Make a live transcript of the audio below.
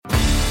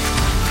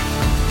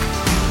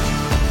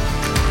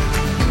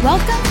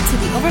Welcome to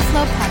the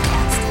Overflow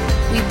Podcast.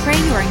 We pray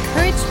you are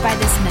encouraged by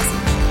this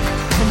message.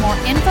 For more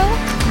info,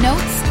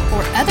 notes,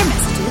 or other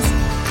messages,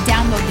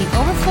 download the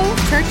Overflow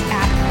Church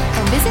app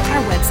or visit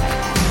our website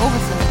at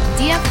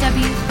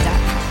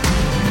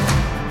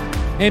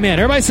overflowdfw.com. Amen.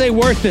 Everybody say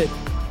worth it.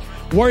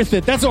 Worth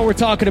it. That's what we're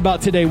talking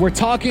about today. We're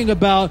talking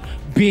about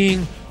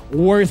being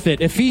worth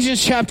it.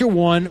 Ephesians chapter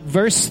 1,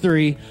 verse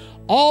 3.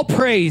 All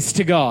praise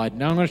to God.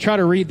 Now I'm going to try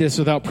to read this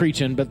without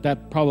preaching, but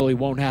that probably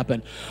won't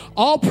happen.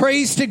 All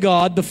praise to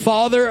God, the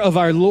Father of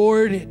our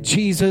Lord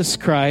Jesus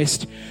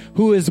Christ,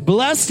 who has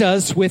blessed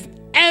us with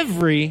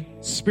every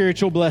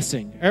spiritual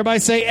blessing. Everybody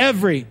say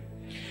every.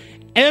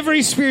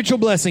 Every spiritual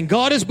blessing.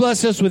 God has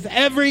blessed us with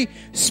every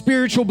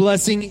spiritual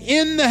blessing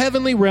in the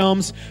heavenly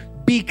realms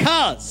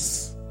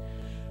because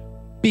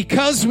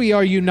we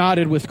are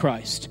united with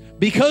Christ,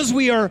 because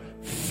we are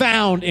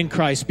found in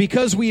Christ,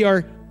 because we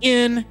are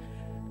in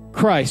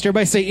Christ.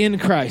 Everybody say in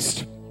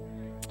Christ.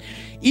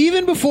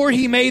 Even before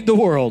he made the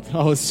world.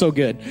 Oh, it's so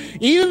good.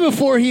 Even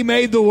before he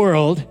made the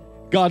world,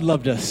 God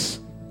loved us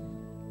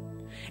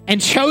and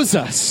chose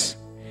us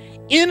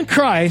in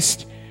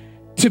Christ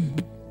to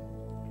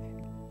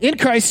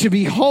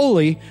be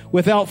holy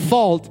without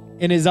fault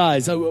in his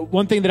eyes.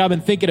 One thing that I've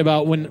been thinking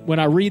about when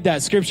I read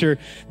that scripture,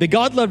 that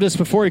God loved us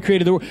before he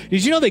created the world.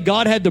 Did you know that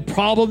God had the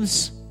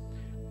problems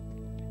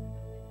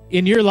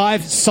in your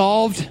life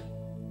solved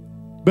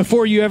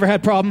before you ever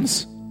had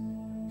problems?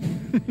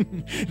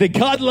 That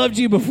God loved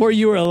you before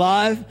you were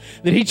alive,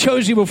 that he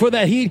chose you before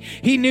that. He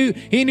knew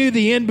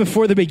the end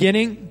before the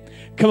beginning.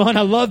 Come on,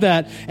 I love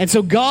that. And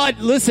so God,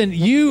 listen,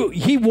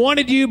 he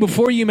wanted you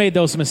before you made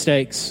those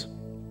mistakes.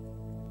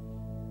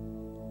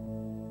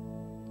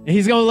 And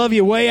he's going to love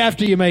you way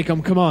after you make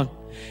them. Come on.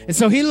 And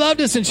so he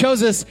loved us and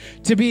chose us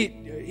to be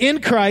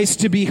in Christ,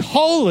 to be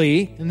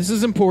holy. And this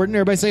is important.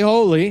 Everybody say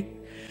holy.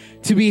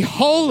 To be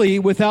holy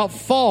without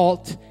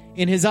fault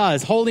in his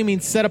eyes. Holy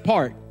means set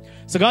apart.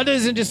 So God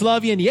doesn't just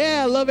love you and,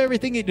 I love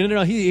everything.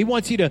 No. He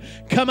wants you to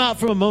come out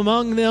from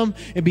among them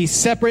and be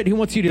separate. He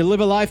wants you to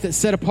live a life that's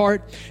set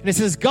apart. And it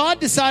says God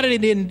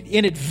decided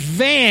in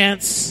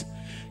advance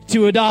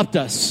to adopt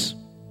us.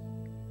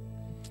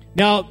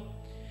 Now,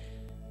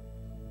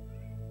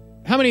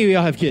 how many of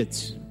y'all have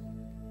kids?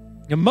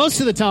 And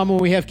most of the time when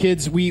we have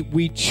kids,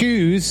 we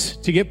choose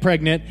to get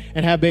pregnant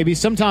and have babies.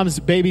 Sometimes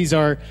babies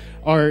are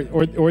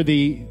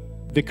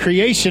the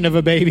creation of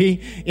a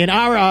baby in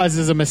our eyes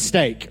is a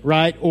mistake,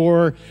 right?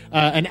 Or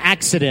an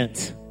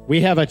accident.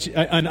 We have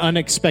an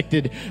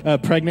unexpected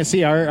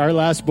pregnancy. Our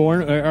last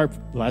born,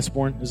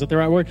 is that the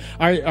right word?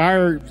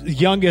 Our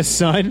youngest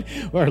son,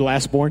 or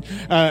last born,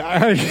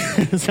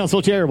 it sounds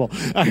so terrible.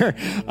 Our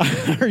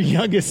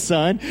youngest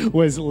son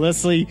was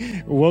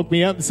Leslie woke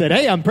me up and said,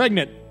 "Hey, I'm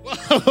pregnant."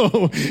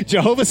 Whoa,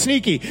 Jehovah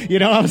sneaky.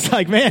 I was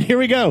like, man, here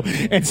we go.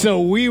 And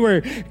so we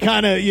were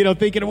kind of,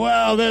 thinking,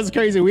 wow, that's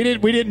crazy. We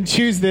didn't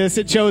choose this.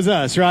 It chose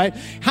us, right?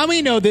 How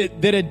many know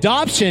that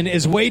adoption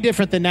is way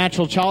different than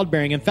natural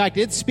childbearing? In fact,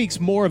 it speaks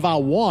more of our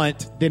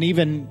want than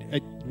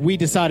even we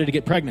decided to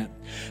get pregnant.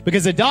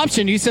 Because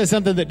adoption, you said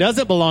something that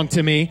doesn't belong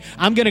to me,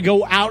 I'm going to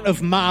go out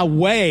of my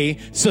way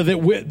so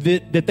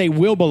that they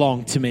will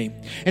belong to me.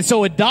 And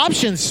so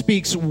adoption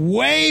speaks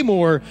way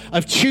more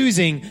of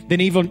choosing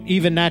than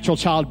even natural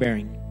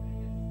childbearing.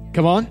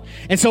 Come on.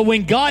 And so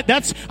when I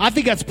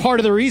think that's part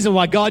of the reason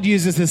why God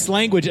uses this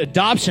language,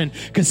 adoption,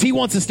 because he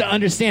wants us to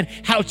understand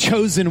how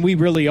chosen we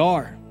really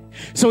are.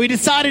 So he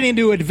decided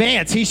into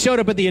advance. He showed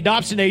up at the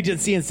adoption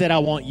agency and said, "I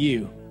want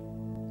you."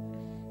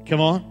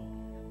 Come on.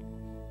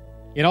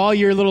 All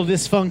your little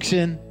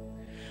dysfunction,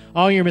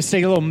 all your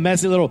mistake, a little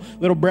messy, little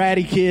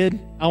bratty kid,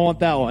 I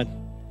want that one.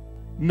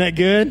 Isn't that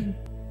good?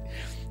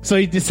 So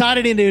he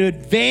decided in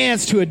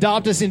advance to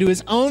adopt us into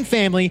his own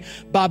family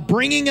by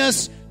bringing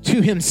us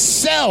to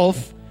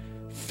himself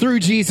through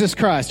Jesus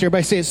Christ.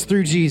 Everybody say it's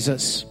through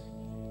Jesus.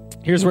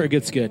 Here's where it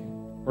gets good,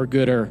 or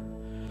gooder.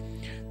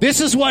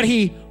 This is what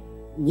he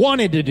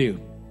wanted to do.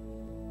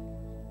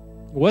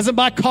 It wasn't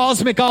by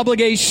cosmic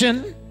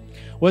obligation.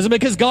 Wasn't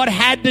because God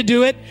had to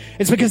do it.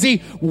 It's because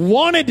he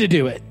wanted to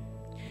do it.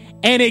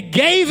 And it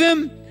gave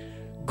him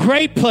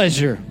great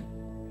pleasure.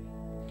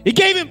 It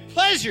gave him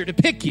pleasure to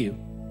pick you.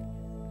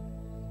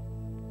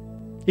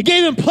 It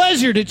gave him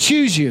pleasure to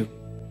choose you.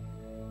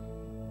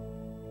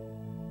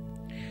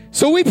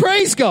 So we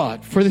praise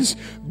God for this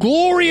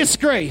glorious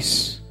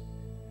grace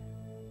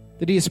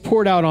that he has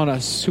poured out on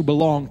us who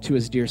belong to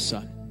his dear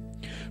Son.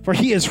 For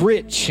he is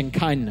rich in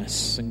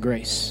kindness and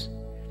grace,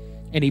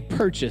 and he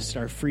purchased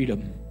our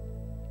freedom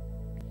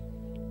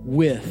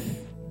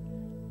with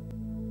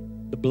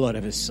the blood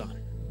of his Son.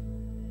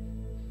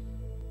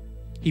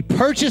 He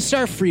purchased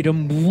our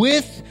freedom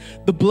with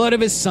the blood of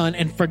his Son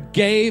and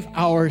forgave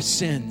our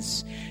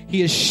sins.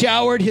 He has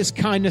showered his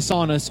kindness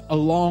on us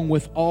along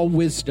with all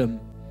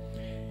wisdom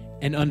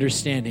and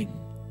understanding.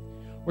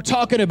 We're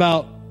talking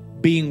about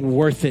being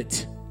worth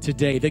it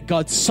today, that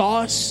God saw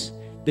us,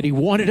 that he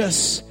wanted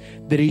us,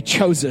 that he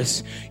chose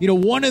us.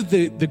 One of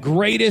the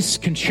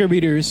greatest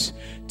contributors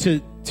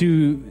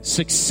to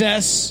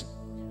success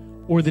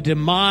or the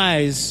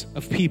demise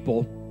of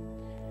people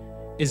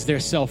is their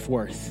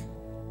self-worth.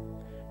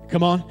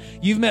 Come on.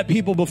 You've met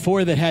people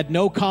before that had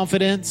no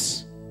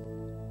confidence,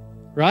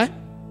 right?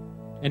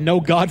 And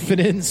no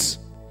Godfidence.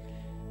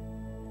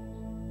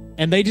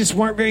 And they just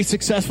weren't very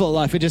successful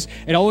at life.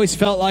 It always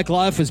felt like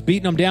life was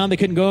beating them down. They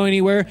couldn't go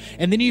anywhere.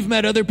 And then you've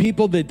met other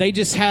people that they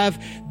just have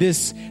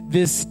this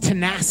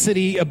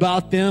tenacity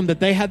about them, that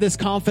they have this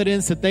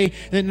confidence,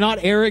 that not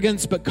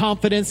arrogance, but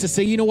confidence to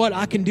say, you know what,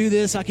 I can do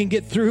this. I can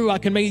get through. I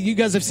can make it. You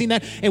guys have seen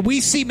that. And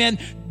we see, man,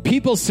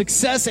 people's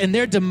success and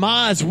their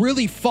demise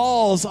really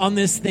falls on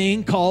this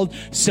thing called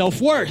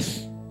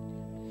self-worth.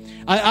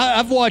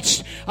 I've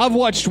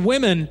watched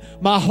women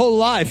my whole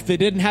life that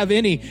didn't have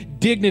any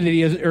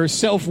dignity or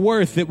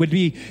self-worth that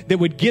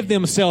would give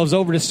themselves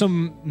over to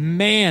some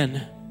man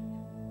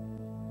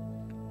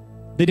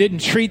that didn't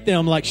treat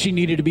them like she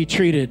needed to be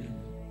treated.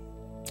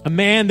 A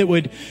man that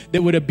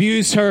would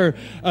abuse her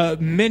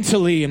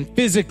mentally and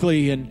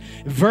physically and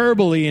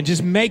verbally and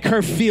just make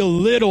her feel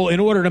little in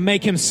order to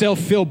make himself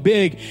feel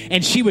big.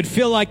 And she would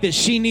feel like that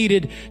she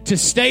needed to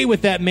stay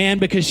with that man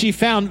because she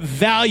found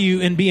value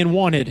in being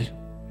wanted.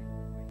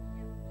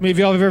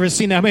 Maybe y'all have ever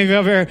seen that. Maybe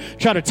y'all have ever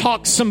tried to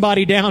talk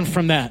somebody down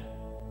from that.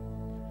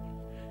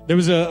 There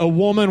was a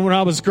woman when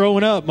I was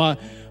growing up, my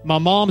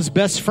mom's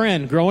best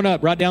friend growing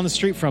up right down the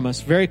street from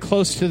us, very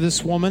close to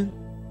this woman,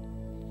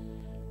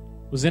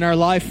 was in our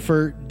life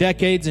for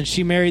decades, and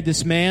she married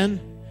this man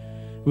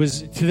who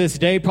was, to this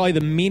day, probably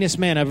the meanest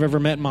man I've ever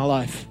met in my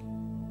life.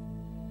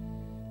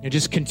 And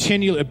just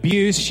continual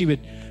abuse. She would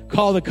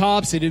call the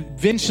cops. It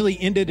eventually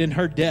ended in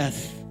her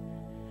death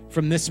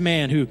from this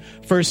man who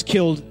first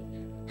killed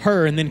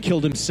her and then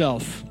killed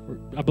himself.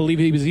 I believe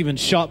he was even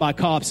shot by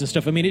cops and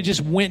stuff. I mean, it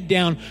just went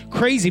down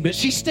crazy. But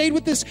she stayed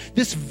with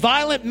this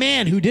violent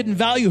man who didn't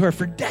value her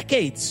for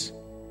decades.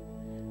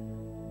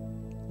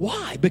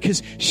 Why?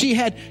 Because she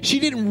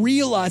didn't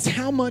realize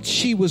how much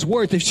she was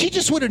worth. If she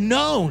just would have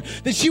known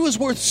that she was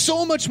worth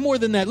so much more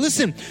than that.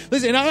 Listen,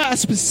 and I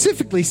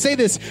specifically say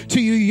this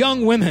to you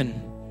young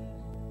women.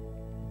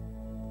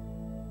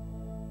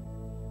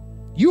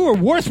 You are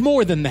worth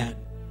more than that.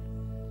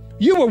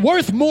 You are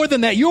worth more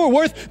than that. You are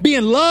worth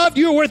being loved.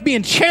 You are worth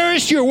being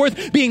cherished. You are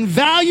worth being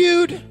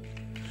valued.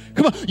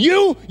 Come on.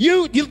 You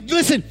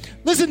listen,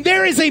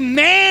 there is a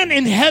man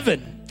in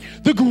heaven,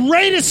 the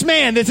greatest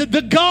man,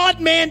 the God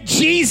man,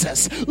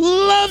 Jesus,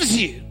 loves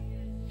you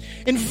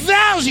and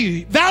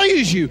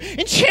values you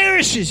and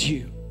cherishes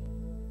you.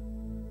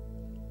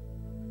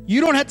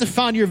 You don't have to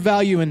find your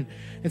value in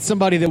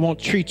somebody that won't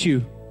treat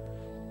you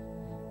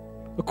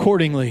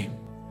accordingly.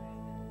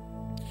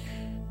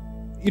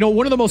 You know,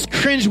 one of the most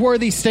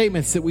cringeworthy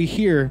statements that we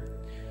hear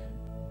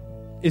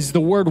is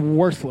the word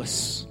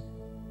worthless.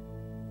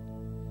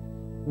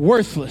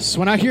 Worthless.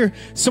 When I hear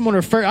someone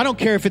refer, I don't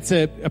care if it's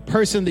a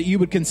person that you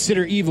would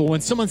consider evil.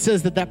 When someone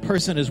says that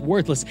person is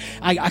worthless,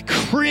 I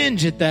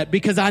cringe at that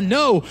because I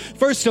know,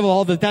 first of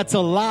all, that that's a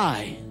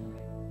lie.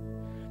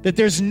 That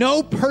there's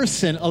no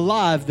person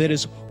alive that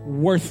is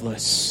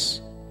worthless.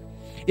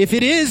 If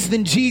it is,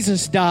 then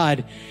Jesus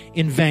died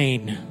in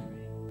vain.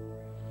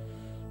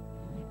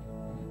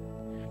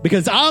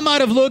 Because I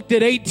might have looked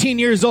at 18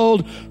 years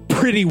old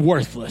pretty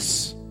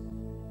worthless.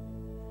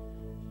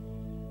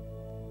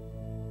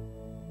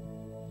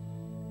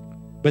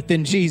 But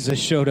then Jesus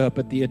showed up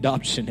at the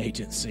adoption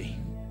agency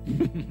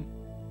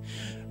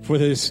for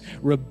this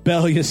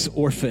rebellious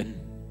orphan.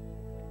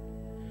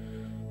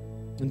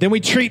 And then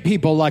we treat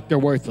people like they're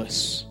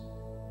worthless.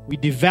 We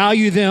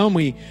devalue them.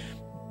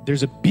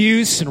 There's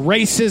abuse and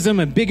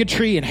racism and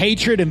bigotry and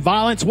hatred and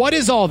violence. What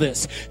is all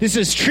this? This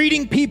is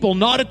treating people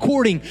not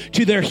according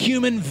to their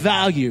human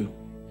value.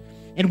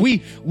 And we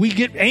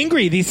get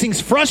angry. These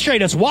things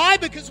frustrate us. Why?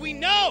 Because we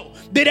know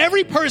that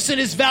every person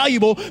is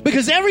valuable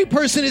because every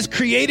person is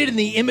created in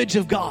the image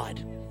of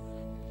God.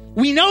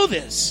 We know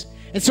this.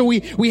 And so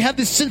we have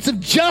this sense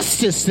of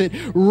justice that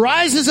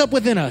rises up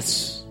within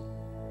us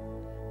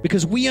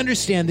because we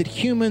understand that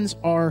humans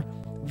are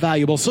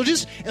valuable. So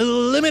just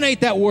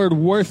eliminate that word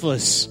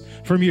worthless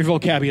from your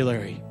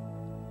vocabulary.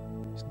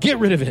 Just get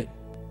rid of it.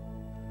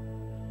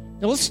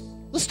 Now let's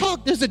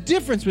talk. There's a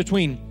difference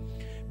between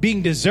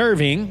being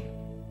deserving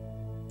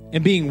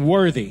and being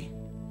worthy.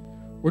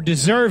 We're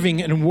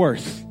deserving and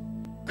worth.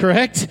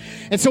 Correct?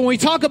 And so when we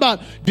talk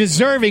about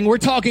deserving, we're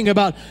talking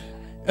about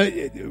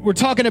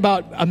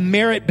a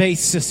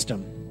merit-based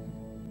system.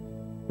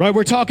 Right?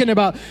 We're talking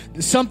about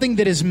something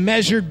that is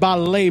measured by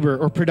labor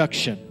or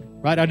production.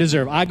 Right? I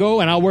deserve. I go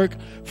and I work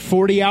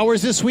 40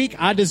 hours this week.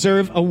 I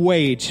deserve a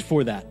wage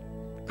for that.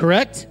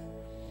 Correct?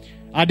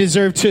 I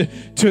deserve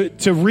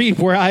to reap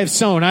where I have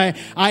sown.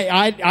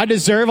 I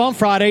deserve on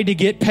Friday to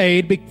get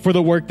paid for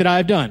the work that I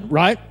have done.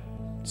 Right?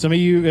 Some of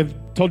you have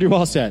told your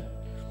boss that.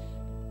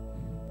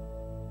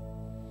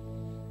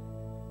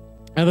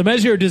 Now, the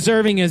measure of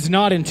deserving is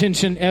not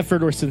intention,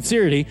 effort, or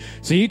sincerity.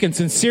 So you can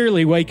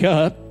sincerely wake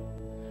up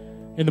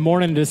in the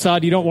morning and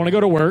decide you don't want to go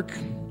to work,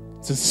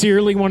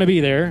 sincerely want to be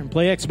there and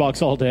play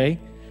Xbox all day,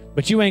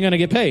 but you ain't going to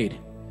get paid,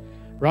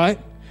 right?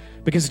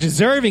 Because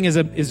deserving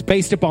is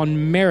based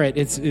upon merit.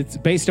 It's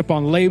based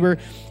upon labor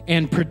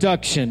and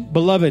production.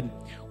 Beloved,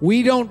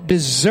 we don't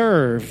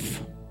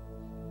deserve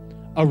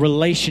a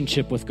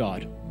relationship with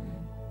God.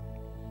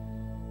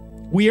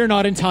 We are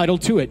not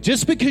entitled to it.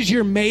 Just because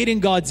you're made in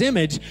God's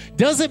image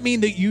doesn't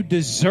mean that you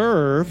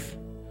deserve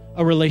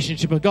a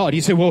relationship with God.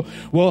 You say,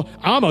 well,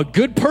 I'm a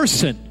good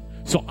person,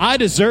 so I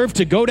deserve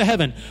to go to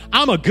heaven.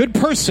 I'm a good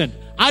person.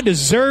 I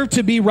deserve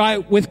to be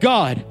right with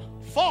God.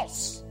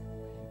 False.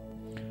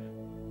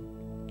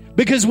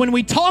 Because when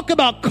we talk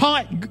about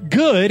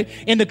good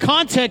in the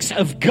context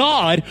of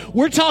God,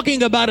 we're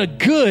talking about a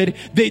good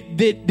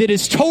that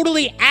is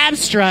totally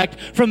abstract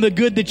from the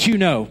good that you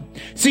know.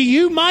 See,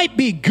 you might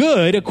be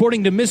good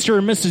according to Mr.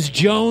 or Mrs.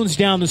 Jones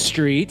down the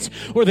street,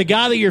 or the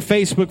guy that you're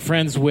Facebook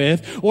friends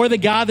with, or the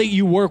guy that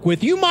you work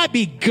with. You might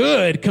be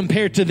good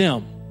compared to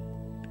them.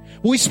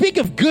 When we speak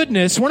of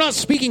goodness, we're not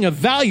speaking of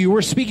value,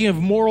 we're speaking of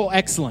moral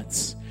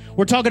excellence.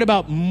 We're talking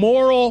about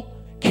moral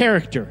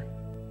character.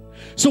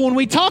 So when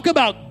we talk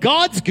about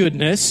God's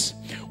goodness,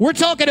 we're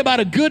talking about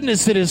a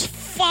goodness that is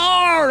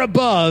far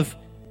above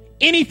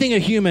anything a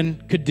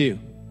human could do.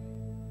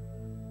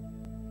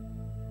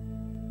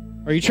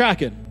 Are you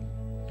tracking?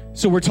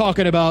 So we're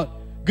talking about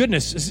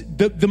goodness.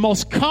 The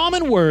most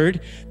common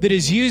word that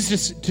is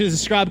used to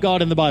describe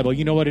God in the Bible,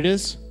 you know what it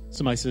is?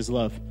 Somebody says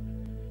love.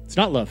 It's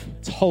not love.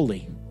 It's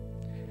holy.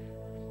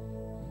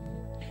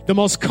 The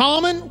most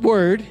common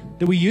word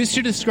that we use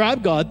to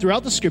describe God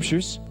throughout the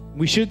scriptures,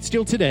 we should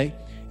still today,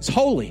 is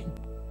holy.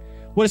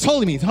 What does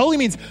holy mean? Holy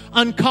means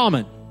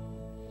uncommon.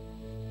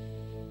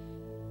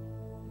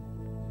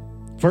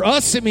 For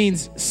us, it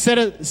means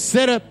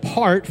set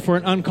apart for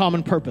an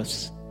uncommon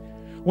purpose.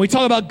 When we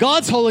talk about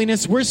God's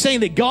holiness, we're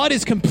saying that God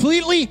is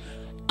completely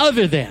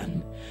other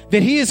than,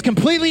 that he is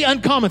completely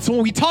uncommon. So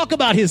when we talk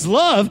about his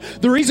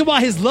love, the reason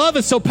why his love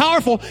is so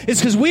powerful is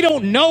because we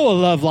don't know a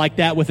love like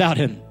that without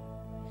him.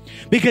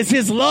 Because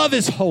his love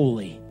is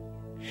holy.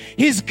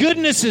 His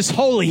goodness is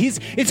holy.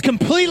 It's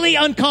completely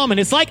uncommon.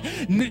 It's like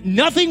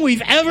nothing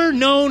we've ever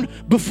known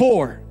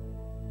before.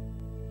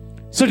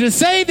 So to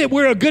say that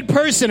we're a good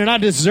person and I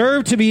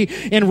deserve to be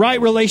in right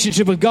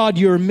relationship with God,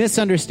 you're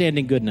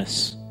misunderstanding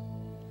goodness.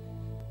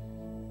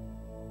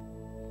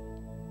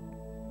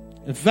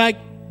 In fact,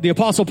 the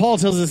Apostle Paul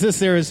tells us this: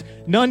 there is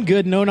none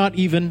good, no, not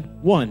even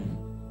one.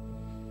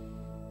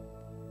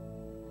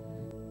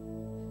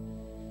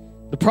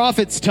 The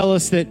prophets tell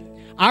us that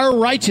our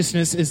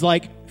righteousness is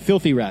like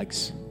filthy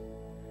rags.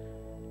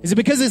 Is it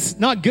because it's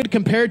not good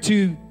compared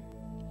to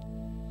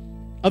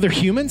other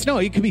humans? No,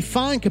 it could be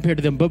fine compared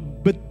to them,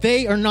 but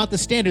they are not the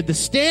standard. The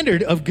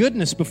standard of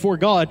goodness before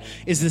God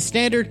is the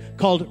standard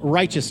called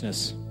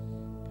righteousness.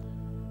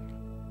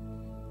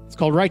 It's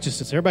called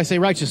righteousness. Everybody say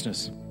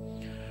righteousness.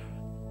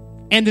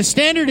 And the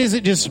standard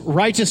isn't just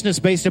righteousness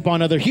based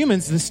upon other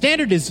humans. The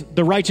standard is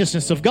the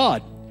righteousness of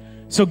God.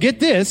 So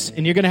get this,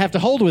 and you're going to have to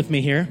hold with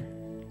me here.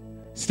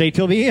 Stay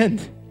till the end.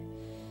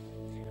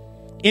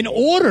 In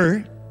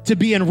order to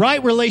be in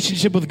right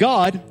relationship with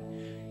God,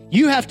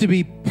 you have to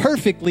be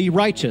perfectly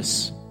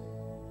righteous.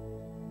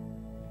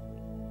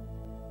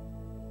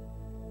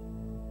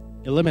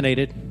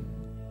 Eliminated.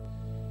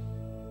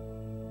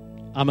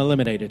 I'm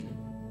eliminated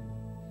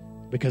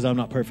because I'm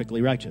not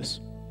perfectly righteous.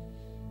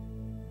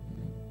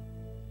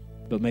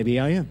 But maybe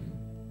I am.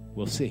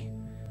 We'll see.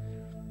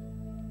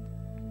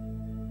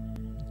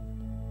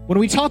 When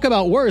we talk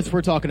about worth,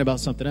 we're talking about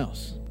something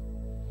else.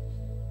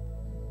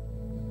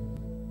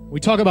 We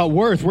talk about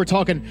worth, we're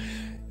talking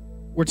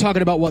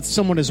about what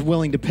someone is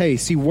willing to pay.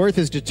 See, worth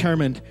is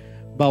determined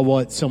by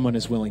what someone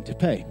is willing to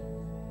pay.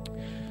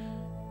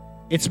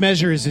 Its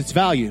measure is its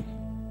value.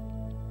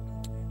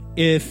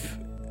 If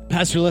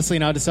Pastor Leslie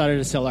and I decided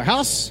to sell our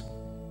house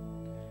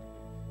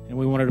and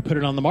we wanted to put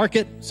it on the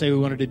market, say we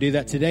wanted to do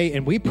that today,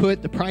 and we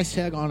put the price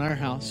tag on our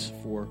house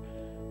for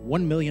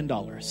 $1 million.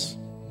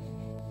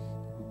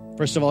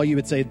 First of all, you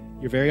would say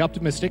you're very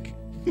optimistic.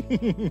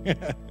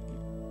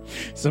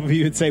 Some of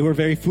you would say we're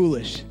very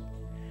foolish.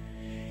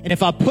 And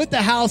if I put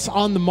the house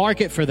on the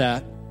market for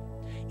that,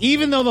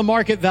 even though the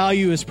market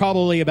value is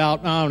probably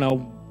about,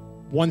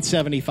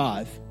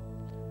 $175,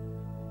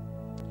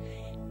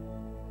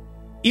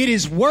 it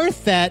is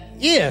worth that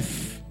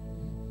if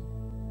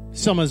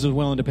someone's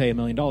willing to pay $1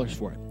 million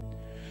for it.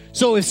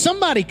 So if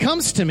somebody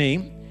comes to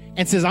me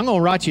and says, I'm going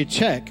to write you a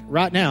check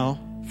right now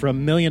for $1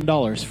 million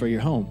for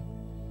your home,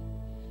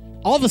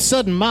 all of a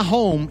sudden my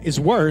home is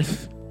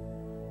worth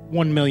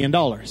 $1 million.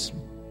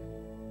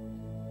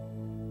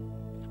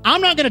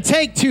 I'm not going to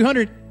take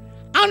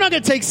I'm not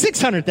going to take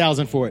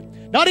 $600,000 for it.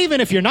 Not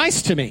even if you're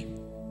nice to me.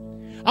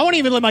 I won't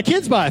even let my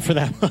kids buy it for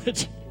that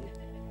much.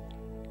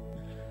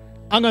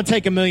 I'm going to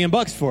take $1 million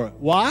for it.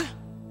 Why?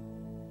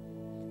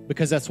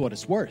 Because that's what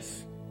it's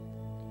worth.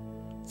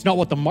 It's not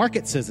what the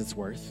market says it's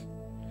worth,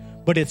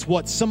 but it's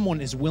what someone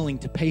is willing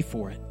to pay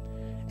for it.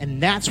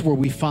 And that's where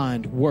we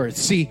find worth.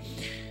 See,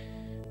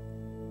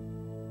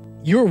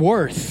 your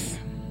worth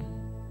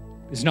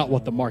is not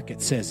what the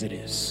market says it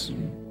is.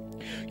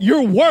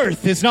 Your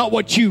worth is not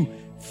what you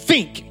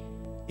think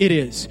it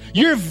is.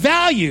 Your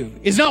value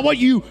is not what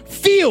you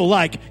feel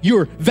like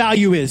your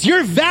value is.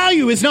 Your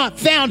value is not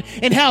found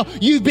in how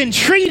you've been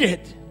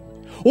treated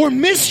or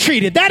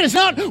mistreated. That is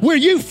not where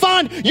you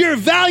find your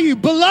value,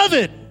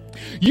 beloved.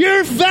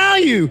 Your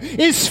value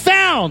is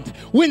found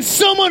when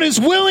someone is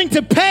willing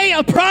to pay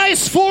a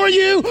price for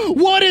you.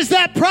 What is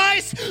that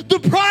price? The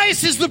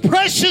price is the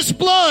precious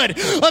blood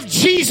of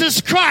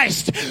Jesus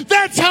Christ.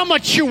 That's how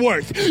much you're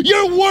worth.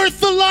 You're worth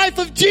the life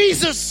of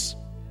Jesus.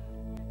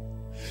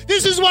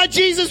 This is why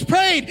Jesus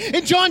prayed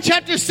in John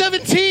chapter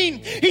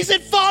 17. He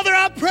said, Father,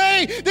 I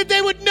pray that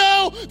they would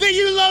know that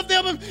you love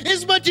them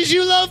as much as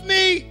you love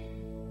me.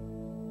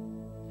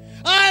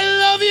 I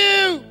love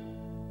you.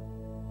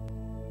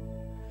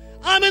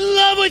 I'm in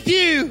love with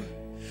you.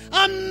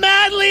 I'm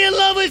madly in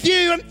love with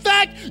you. In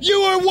fact, you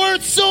are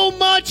worth so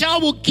much, I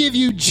will give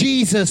you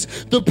Jesus,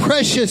 the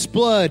precious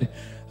blood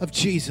of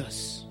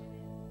Jesus.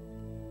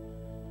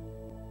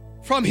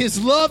 From his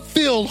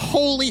love-filled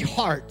holy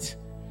heart,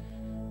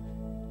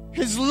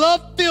 his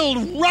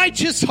love-filled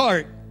righteous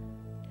heart,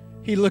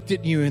 he looked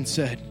at you and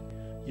said,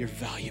 you're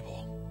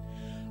valuable.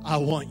 I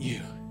want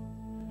you.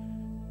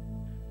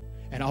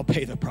 And I'll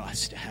pay the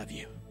price to have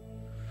you.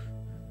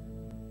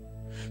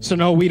 So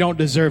no, we don't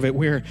deserve it.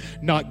 We're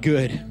not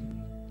good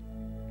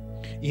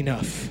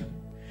enough.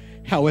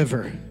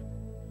 However,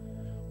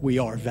 we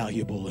are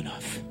valuable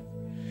enough.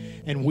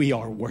 And we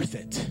are worth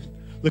it.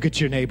 Look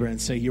at your neighbor and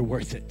say, you're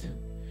worth it.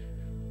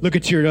 Look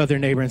at your other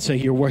neighbor and say,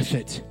 you're worth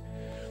it.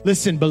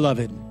 Listen,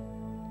 beloved,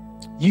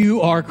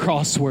 you are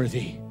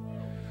cross-worthy.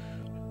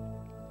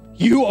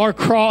 You are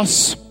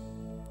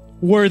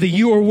cross-worthy.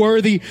 You are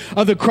worthy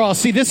of the cross.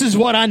 See, this is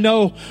what I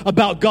know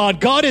about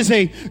God. God is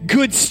a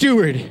good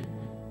steward.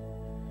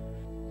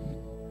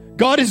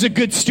 God is a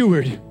good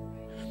steward,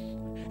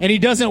 and he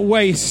doesn't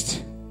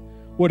waste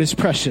what is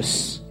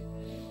precious.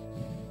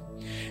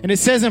 And it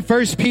says in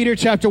 1 Peter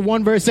chapter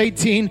 1, verse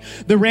 18,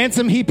 the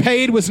ransom he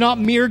paid was not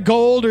mere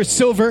gold or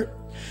silver.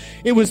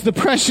 It was the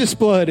precious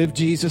blood of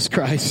Jesus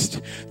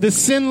Christ, the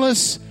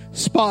sinless,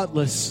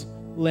 spotless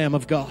Lamb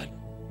of God.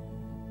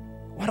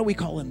 Why do we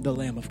call him the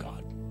Lamb of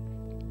God?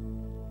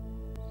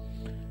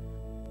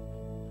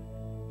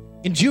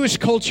 In Jewish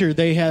culture,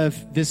 they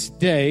have this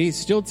day,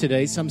 still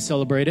today, some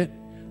celebrate it,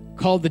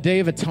 called the Day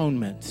of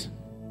Atonement.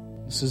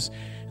 This is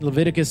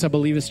Leviticus, I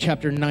believe, is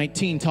chapter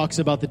 19, talks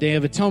about the Day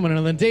of Atonement. And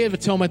on the Day of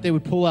Atonement, they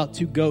would pull out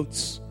 2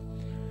 goats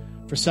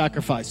for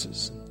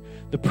sacrifices.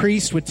 The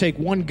priest would take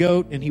 1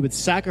 goat and he would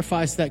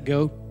sacrifice that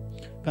goat.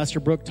 Pastor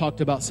Brooke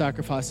talked about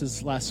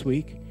sacrifices last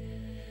week.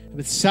 He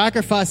would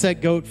sacrifice that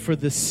goat for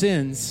the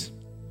sins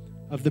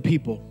of the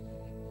people.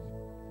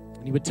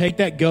 And he would take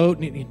that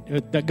goat,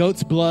 that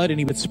goat's blood, and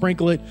he would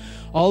sprinkle it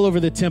all over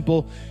the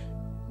temple.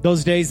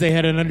 Those days they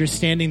had an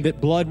understanding that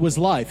blood was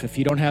life. If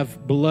you don't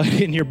have blood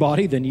in your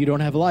body, then you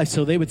don't have life.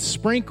 So they would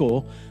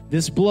sprinkle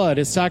this blood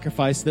as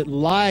sacrifice, that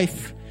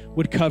life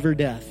would cover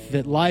death,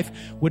 that life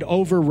would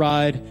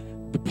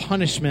override the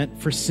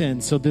punishment for sin.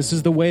 So this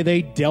is the way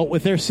they dealt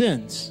with their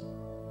sins.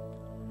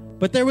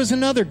 But there was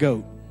another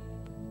goat.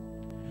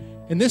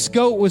 And this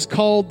goat was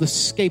called the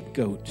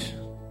scapegoat.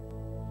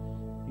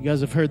 You guys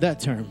have heard that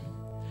term.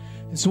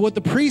 And so what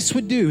the priest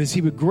would do is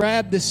he would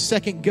grab this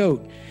second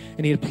goat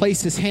and he would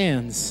place his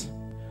hands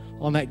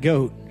on that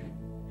goat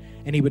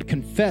and he would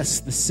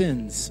confess the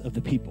sins of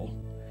the people,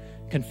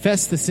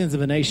 confess the sins of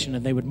the nation,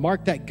 and they would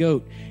mark that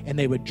goat and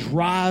they would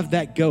drive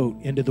that goat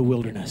into the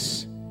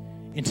wilderness,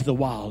 into the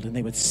wild, and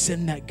they would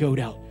send that goat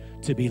out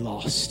to be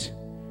lost.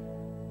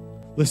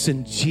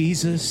 Listen,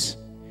 Jesus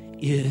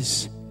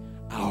is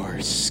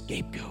our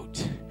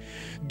scapegoat.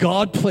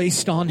 God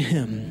placed on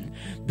him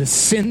the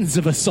sins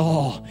of us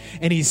all,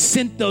 and he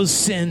sent those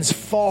sins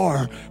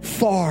far,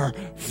 far,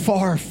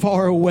 far,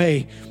 far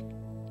away.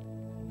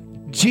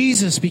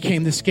 Jesus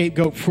became the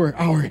scapegoat for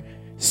our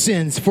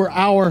sins, for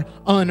our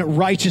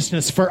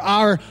unrighteousness, for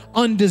our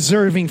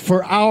undeserving,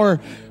 for our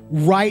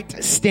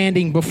right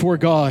standing before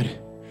God.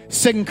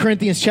 2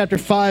 Corinthians chapter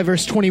 5,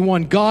 verse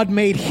 21, God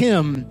made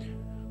him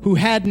who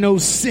had no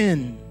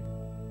sin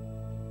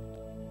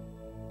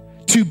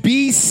to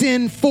be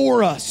sin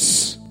for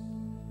us,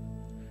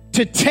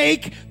 to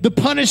take the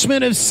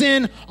punishment of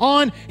sin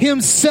on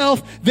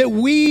himself, that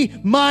we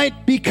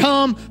might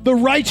become the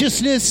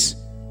righteousness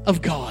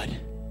of God.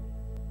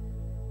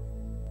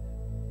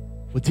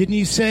 Well, didn't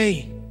you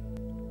say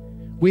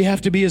we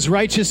have to be as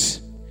righteous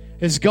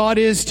as God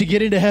is to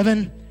get into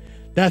heaven?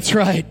 That's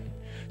right.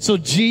 So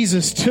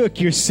Jesus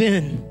took your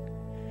sin,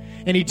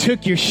 and he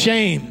took your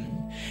shame,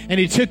 and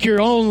he took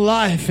your own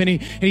life, and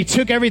he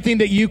took everything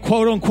that you,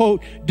 quote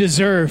unquote,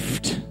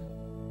 deserved.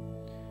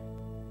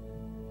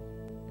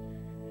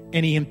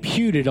 And he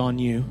imputed on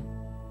you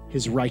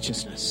his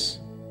righteousness.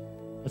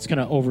 That's kind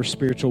of over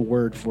spiritual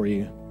word for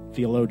you,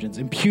 theologians.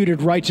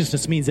 Imputed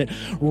righteousness means that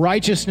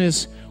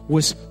righteousness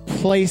was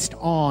placed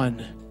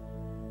on,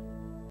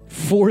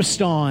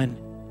 forced on,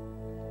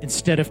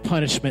 instead of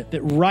punishment.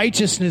 That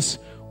righteousness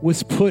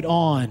was put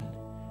on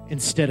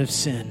instead of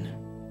sin.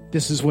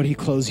 This is what he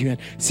clothes you in.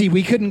 See,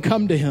 we couldn't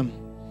come to him.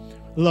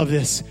 Love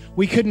this.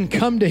 We couldn't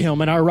come to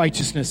him in our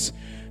righteousness,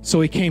 so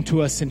he came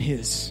to us in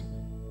his.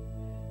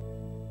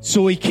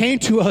 So he came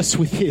to us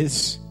with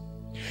his.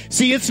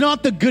 See, it's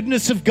not the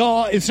goodness of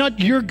God. It's not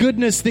your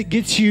goodness that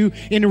gets you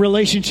in a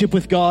relationship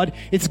with God.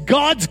 It's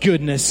God's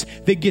goodness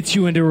that gets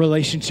you into a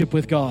relationship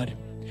with God.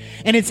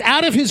 And it's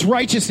out of his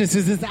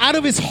righteousnesses, it's out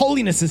of his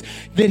holinesses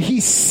that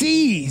he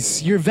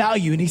sees your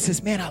value. And he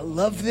says, man, I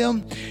love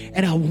them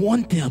and I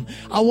want them.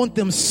 I want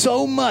them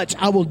so much.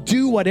 I will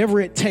do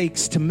whatever it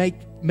takes to make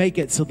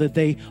it so that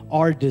they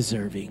are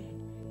deserving,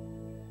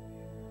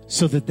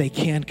 so that they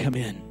can come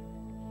in.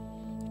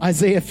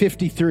 Isaiah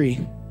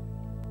 53.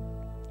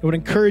 I would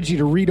encourage you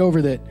to read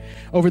over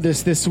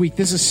this week.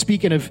 This is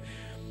speaking of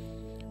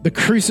the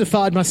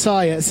crucified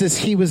Messiah. It says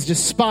he was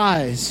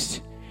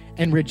despised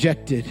and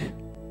rejected,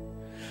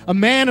 a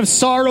man of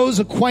sorrows,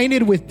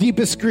 acquainted with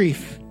deepest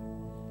grief.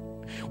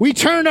 We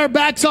turned our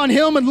backs on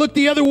him and looked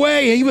the other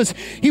way. He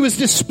was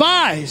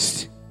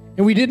despised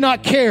and we did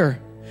not care.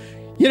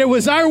 Yet it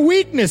was our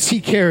weakness he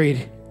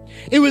carried.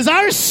 It was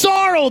our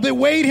sorrow that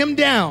weighed him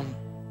down.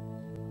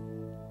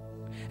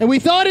 And we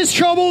thought his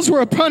troubles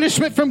were a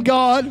punishment from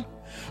God,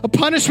 a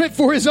punishment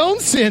for his own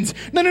sins.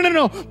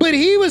 No. But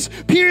he was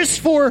pierced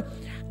for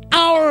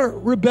our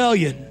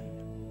rebellion,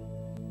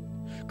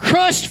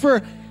 crushed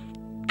for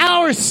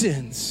our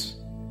sins.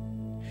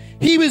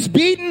 He was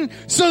beaten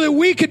so that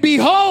we could be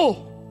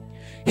whole.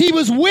 He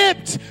was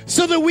whipped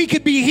so that we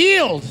could be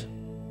healed.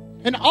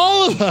 And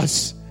all of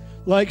us,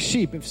 like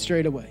sheep, have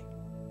strayed away.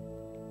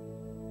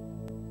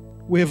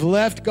 We have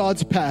left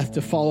God's path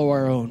to follow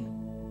our own.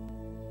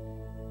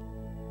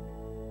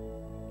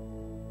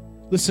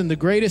 Listen, the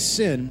greatest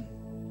sin,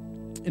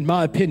 in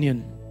my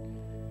opinion,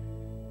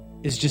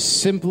 is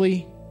just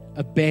simply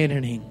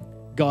abandoning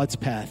God's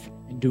path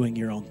and doing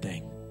your own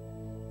thing.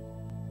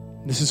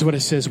 This is what it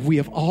says. We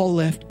have all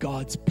left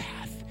God's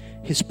path,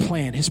 his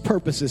plan, his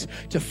purposes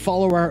to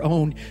follow our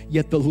own.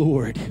 Yet the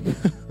Lord,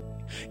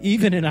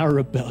 even in our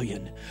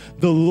rebellion,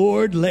 the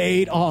Lord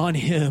laid on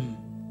him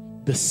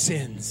the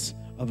sins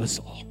of us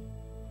all.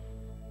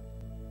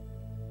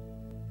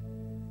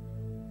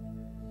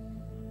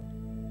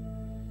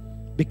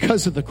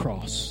 Because of the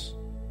cross,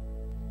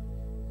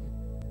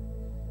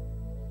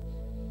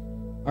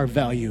 our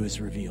value is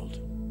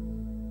revealed.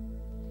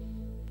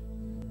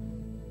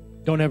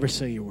 Don't ever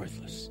say you're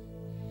worthless.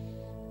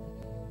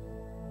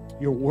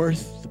 You're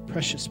worth the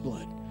precious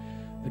blood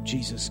of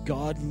Jesus.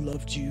 God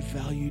loved you,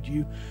 valued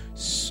you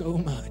so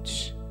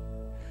much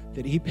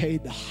that he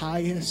paid the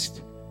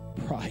highest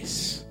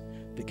price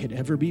that could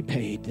ever be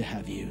paid to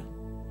have you.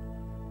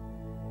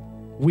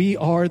 We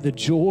are the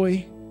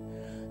joy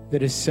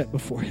that is set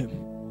before him.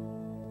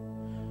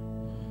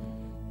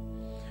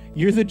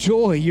 You're the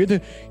joy. You're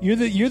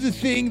the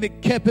thing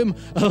that kept him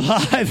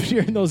alive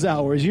during those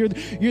hours.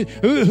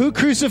 Who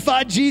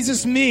crucified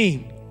Jesus?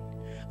 Me.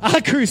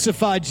 I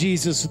crucified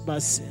Jesus with my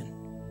sin.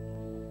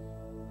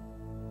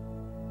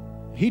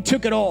 He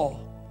took it all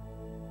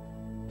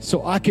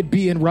so I could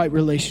be in right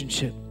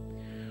relationship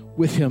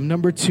with him.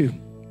 Number 2,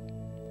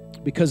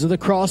 because of the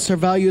cross, our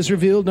value is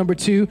revealed. Number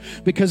 2,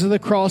 because of the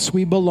cross,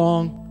 we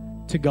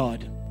belong to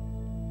God.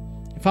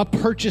 If I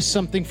purchase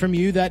something from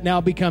you, that now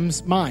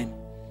becomes mine.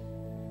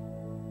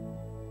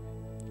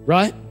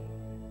 Right?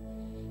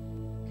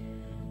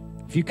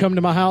 If you come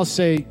to my house,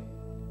 say,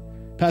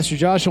 Pastor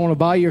Josh, I want to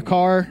buy your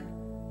car.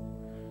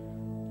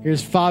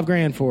 Here's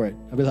 $5,000 for it.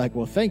 I'd be like,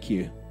 well, thank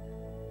you.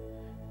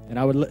 And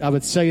I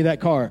would sell you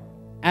that car.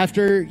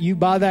 After you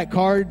buy that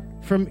car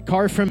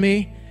from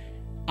me,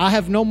 I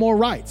have no more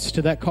rights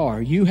to that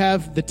car. You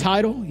have the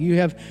title.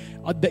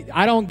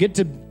 I don't get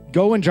to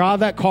go and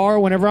drive that car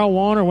whenever I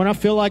want or when I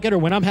feel like it or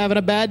when I'm having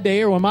a bad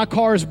day or when my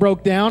car is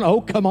broke down.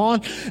 Oh, come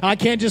on. I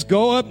can't just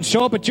go up and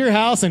show up at your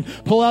house and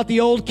pull out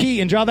the old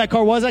key and drive that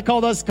car. What is that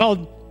called? That's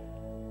called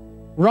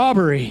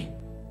robbery.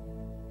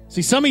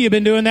 See, some of you have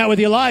been doing that with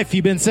your life.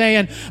 You've been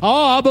saying,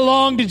 oh, I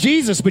belong to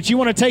Jesus, but you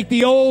want to take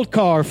the old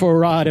car for a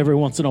ride every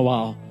once in a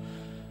while.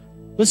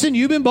 Listen,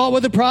 you've been bought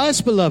with a price,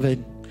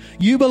 beloved.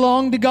 You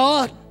belong to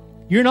God.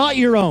 You're not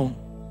your own.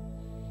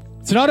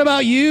 It's not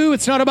about you.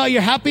 It's not about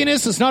your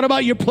happiness. It's not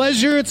about your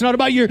pleasure. It's not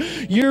about your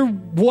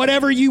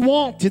whatever you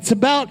want. It's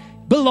about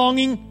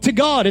belonging to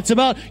God. It's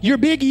about your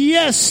big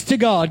yes to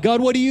God.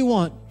 God, what do you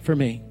want for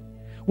me?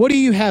 What do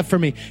you have for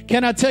me?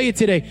 Can I tell you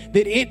today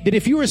that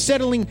if you are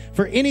settling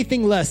for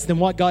anything less than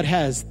what God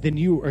has, then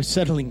you are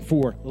settling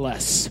for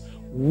less.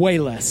 Way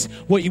less.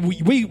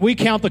 We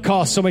count the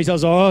cost. Somebody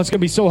tells us, oh, it's going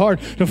to be so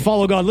hard to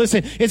follow God.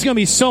 Listen, it's going to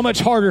be so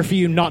much harder for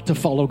you not to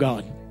follow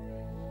God.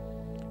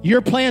 Your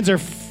plans are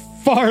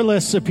far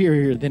less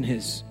superior than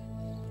his.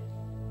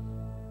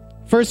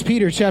 1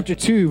 Peter chapter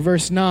 2,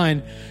 verse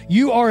 9.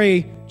 You are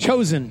a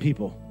chosen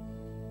people.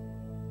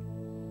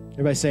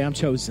 Everybody say, I'm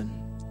chosen.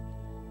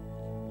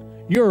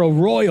 You're a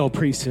royal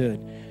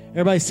priesthood.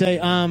 Everybody say,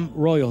 I'm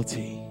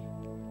royalty.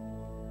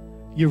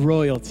 You're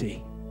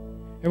royalty.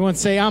 Everyone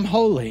say, I'm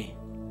holy.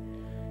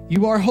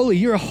 You are holy.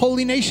 You're a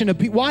holy nation of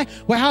people. Why?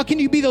 Well, how can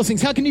you be those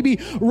things? How can you be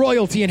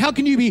royalty? And how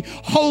can you be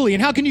holy?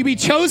 And how can you be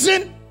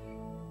chosen?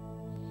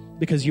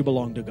 Because you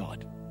belong to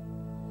God.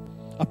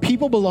 A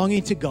people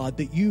belonging to God,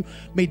 that you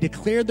may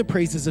declare the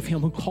praises of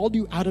him who called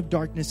you out of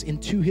darkness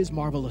into his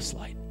marvelous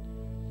light.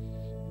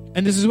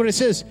 And this is what it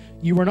says.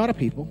 You were not a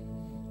people.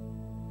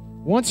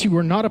 Once you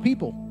were not a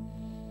people.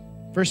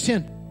 Verse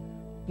 10.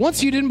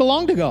 Once you didn't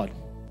belong to God.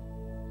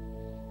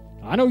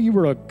 I know you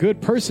were a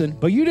good person,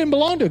 but you didn't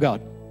belong to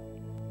God.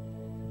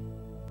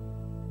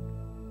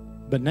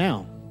 But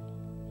now,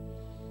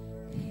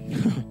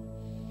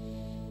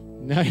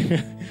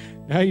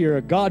 now you're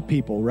a God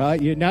people,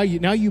 right? Now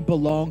you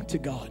belong to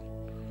God.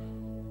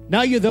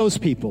 Now you're those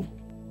people.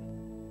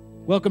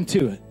 Welcome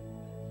to it.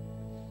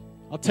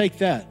 I'll take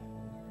that.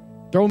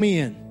 Throw me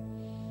in.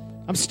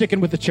 I'm sticking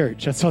with the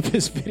church. I saw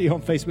this video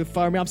on Facebook.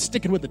 Fire me. I'm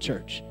sticking with the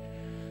church.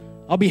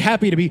 I'll be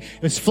happy to be,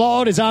 as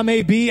flawed as I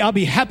may be, I'll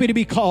be happy to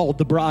be called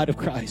the bride of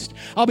Christ.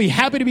 I'll be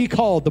happy to be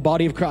called the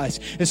body of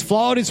Christ. As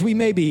flawed as we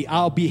may be,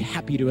 I'll be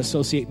happy to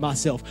associate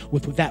myself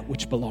with that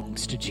which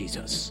belongs to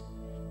Jesus.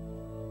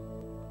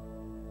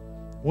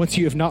 Once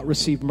you have not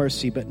received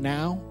mercy, but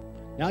now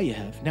you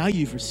have. Now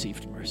you've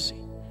received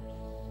mercy.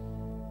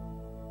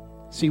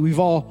 See, we've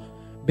all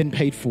been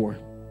paid for.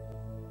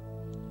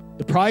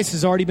 The price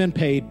has already been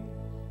paid,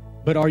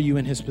 but are you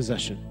in his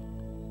possession?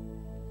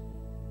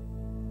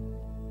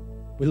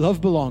 We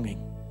love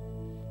belonging.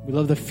 We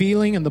love the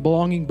feeling and the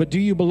belonging, but do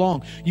you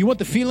belong? You want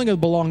the feeling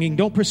of belonging.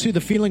 Don't pursue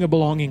the feeling of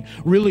belonging.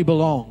 Really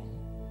belong.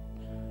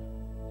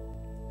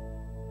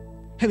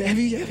 Have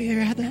you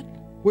ever had that?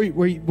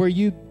 Where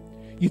you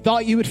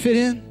thought you would fit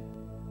in?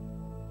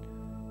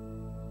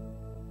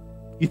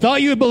 You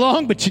thought you would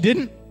belong, but you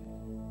didn't?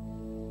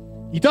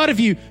 You thought if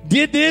you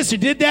did this or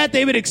did that,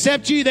 they would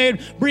accept you, they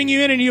would bring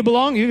you in and you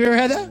belong? Have you ever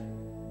had that?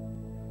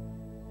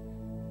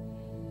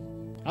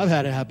 I've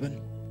had it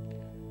happen.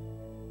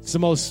 It's the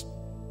most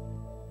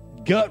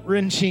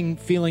gut-wrenching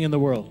feeling in the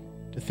world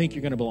to think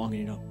you're going to belong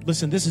and you don't.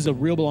 Listen, this is a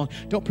real belong.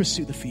 Don't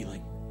pursue the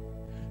feeling.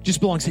 Just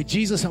belong. Say,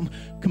 Jesus, I'm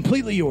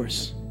completely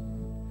yours.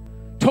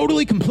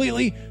 Totally,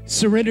 completely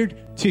surrendered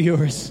to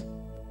yours.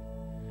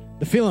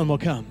 The feeling will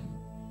come.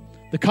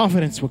 The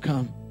confidence will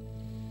come.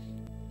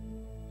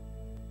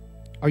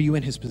 Are you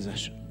in his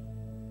possession?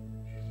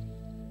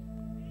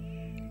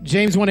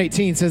 James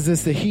 1:18 says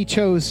this, that he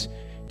chose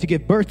to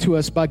give birth to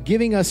us by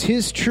giving us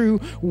his true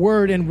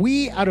word, and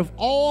we out of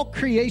all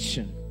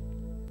creation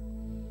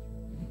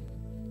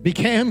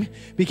became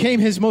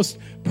his most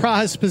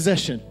prized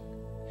possession.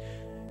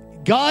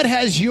 God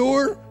has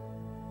your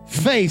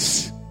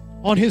face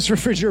on his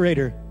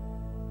refrigerator.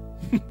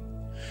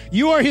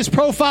 You are his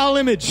profile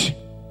image.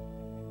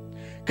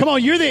 Come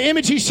on, you're the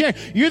image he's sharing.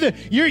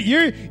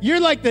 You're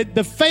like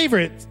the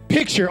favorite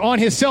picture on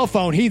his cell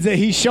phone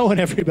he's showing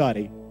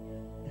everybody.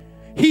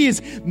 He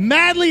is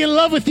madly in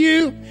love with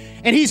you,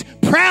 and he's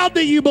proud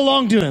that you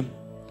belong to him.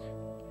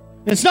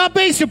 It's not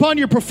based upon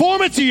your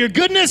performance or your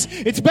goodness.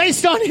 It's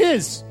based on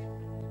his.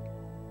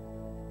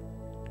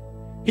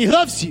 He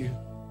loves you,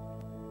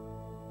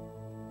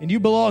 and you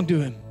belong to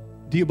him.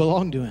 Do you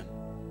belong to him?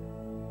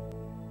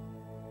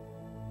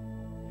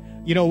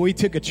 You know, we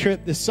took a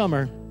trip this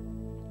summer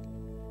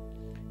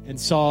and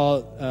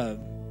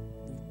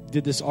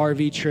did this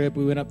RV trip.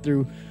 We went up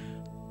through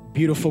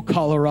beautiful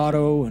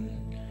Colorado and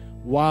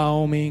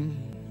Wyoming,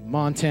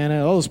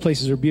 Montana. All those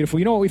places are beautiful.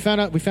 You know what we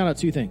found out? We found out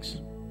two things.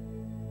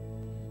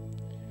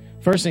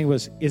 First thing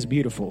is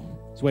beautiful.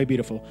 It's way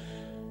beautiful.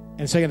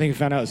 And the second thing we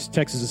found out is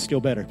Texas is still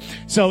better.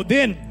 So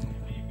then,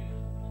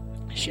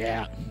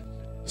 yeah.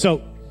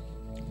 So,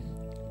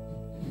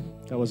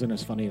 that wasn't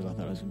as funny as I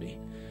thought it was going to be.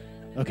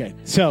 Okay,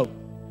 so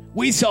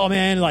we saw,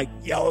 man, like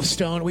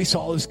Yellowstone. We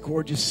saw all this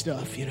gorgeous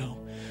stuff, you know.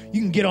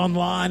 You can get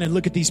online and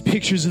look at these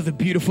pictures of the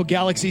beautiful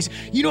galaxies.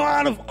 You know,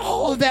 out of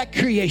all of that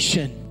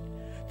creation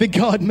that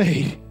God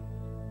made,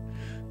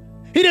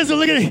 he doesn't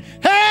look at it.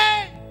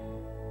 Hey,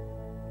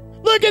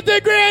 look at the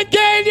Grand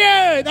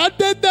Canyon. I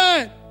did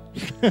that.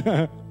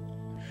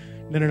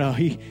 No.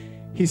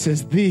 He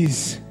says,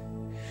 these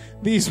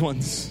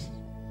ones,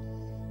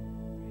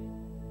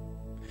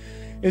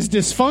 as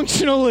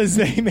dysfunctional as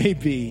they may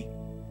be,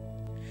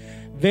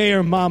 they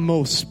are my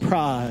most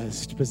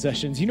prized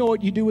possessions. You know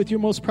what you do with your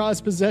most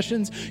prized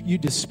possessions? You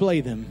display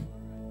them.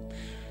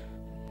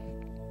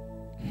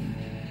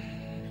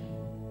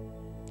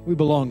 We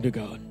belong to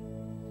God.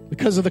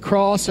 Because of the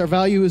cross, our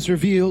value is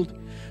revealed.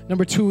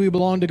 Number 2, we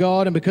belong to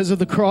God. And because of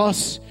the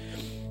cross,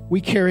 we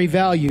carry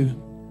value.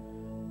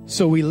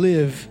 So we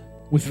live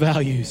with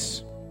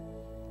values.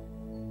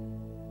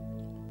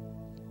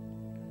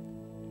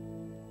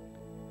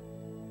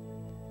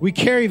 We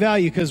carry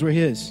value because we're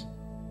his.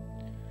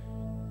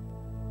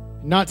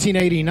 In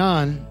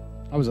 1989,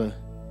 I was a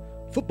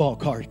football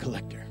card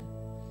collector.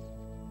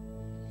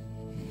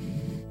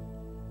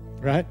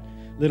 Right?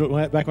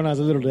 Back when I was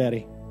a little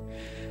daddy.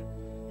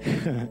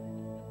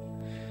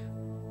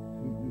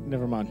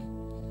 Never mind.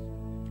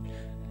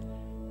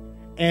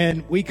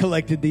 And we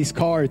collected these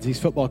cards, these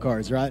football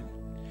cards, right?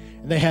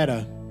 And they had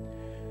I'm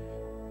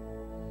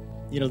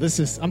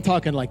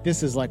talking like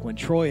this is like when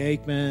Troy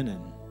Aikman and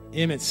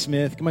Emmitt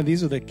Smith, come on,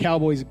 these are the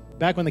Cowboys,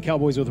 back when the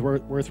Cowboys were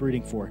worth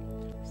rooting for.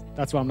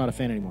 That's why I'm not a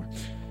fan anymore.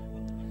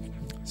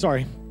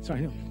 Sorry.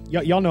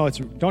 Y'all know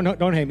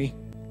don't hate me.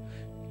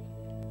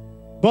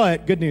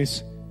 But good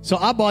news. So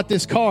I bought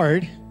this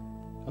card,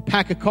 a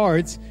pack of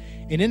cards.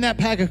 And in that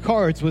pack of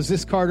cards was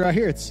this card right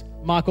here. It's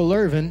Michael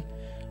Irvin,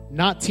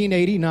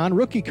 1989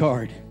 rookie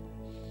card.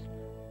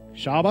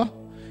 Shaba.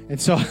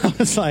 And so I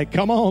was like,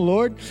 come on,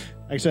 Lord.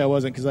 Actually, I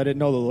wasn't because I didn't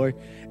know the Lord.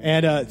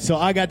 And so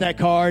I got that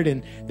card,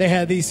 and they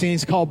had these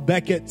things called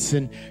Beckett's.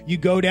 And you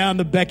go down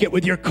the Beckett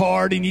with your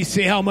card, and you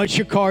see how much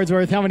your card's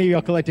worth. How many of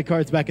y'all collected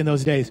cards back in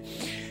those days?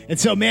 And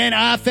so, man,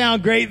 I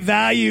found great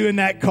value in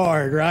that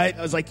card, right?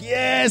 I was like,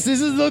 yes, this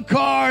is the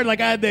card.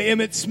 Like, I had the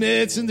Emmitt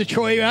Smiths and the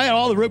Troy. I had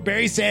all the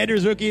Barry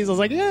Sanders rookies. I was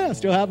like, yeah, I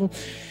still have them.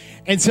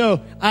 And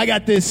so I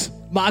got this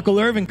Michael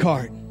Irvin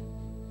card.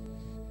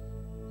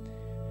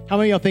 How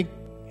many of y'all think,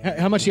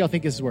 how much do y'all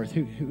think this is worth?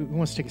 Who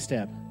wants to take a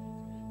stab?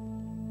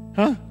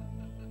 Huh?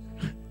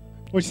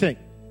 What do you think?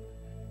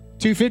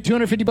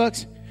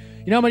 $250?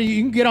 You know how many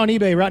you can get on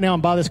eBay right now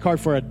and buy this card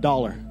for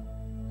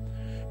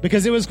 $1?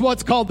 Because it was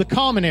what's called the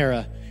common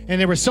era. And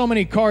there were so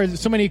many cards,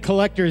 so many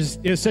collectors.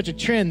 It was such a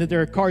trend that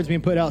there are cards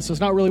being put out, so it's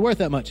not really worth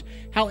that much.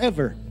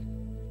 However,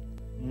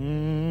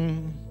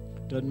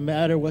 doesn't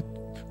matter what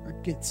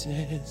market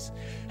says.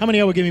 How many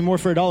of y'all would give me more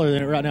for $1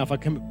 than it right now?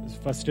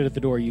 If I stood at the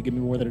door, you give me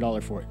more than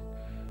 $1 for it.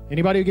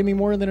 Anybody would give me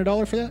more than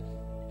 $1 for that?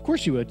 Of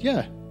course you would.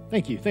 Yeah.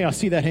 Thank you. I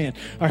see that hand.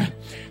 All right.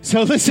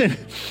 So listen.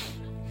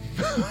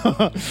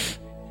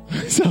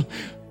 so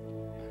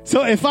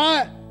if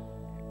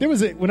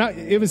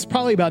it was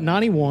probably about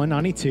 91,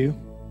 92.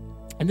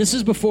 And this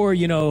is before,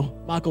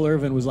 Michael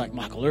Irvin was like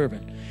Michael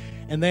Irvin.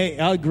 And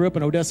I grew up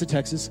in Odessa,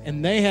 Texas,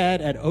 and they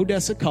had at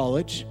Odessa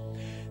College,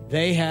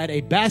 they had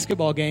a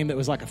basketball game that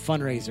was like a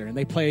fundraiser, and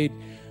they played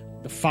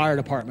the fire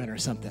department or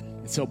something.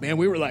 And so, man,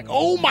 we were like,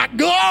 oh my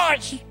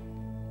gosh,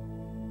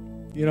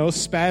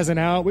 spazzing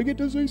out. We get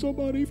to see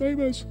somebody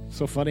famous.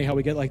 So funny how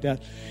we get like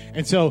that.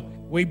 And so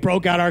we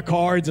broke out our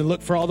cards and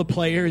looked for all the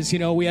players.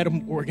 We had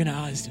them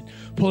organized and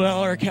pulled out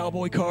all our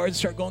cowboy cards,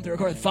 started going through our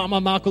cards, found my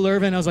Michael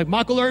Irvin. I was like,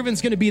 Michael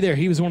Irvin's going to be there.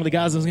 He was one of the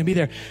guys that was going to be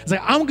there. I was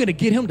like, I'm going to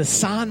get him to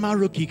sign my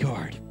rookie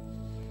card.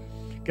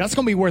 That's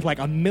going to be worth like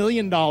 $1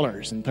 million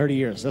in 30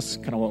 years. That's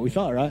kind of what we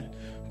thought, right?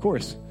 Of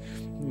course.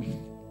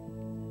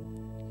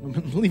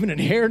 I'm leaving an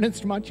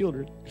inheritance to my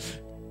children.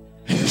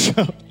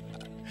 So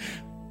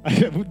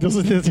this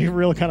is a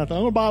real kind of thing.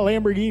 I'm going to buy a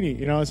Lamborghini,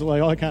 it's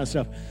like all that kind of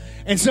stuff.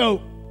 And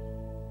so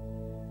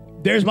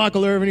there's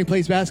Michael Irvin. He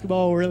plays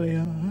basketball really.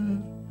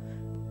 And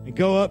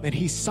go up and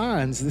he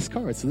signs this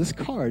card. So this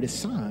card is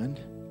signed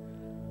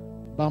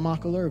by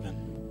Michael Irvin.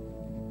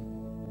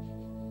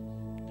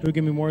 Who would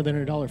give me more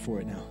than $1 for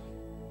it now?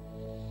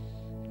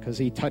 Because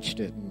he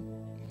touched it and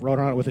wrote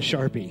on it with a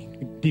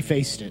Sharpie,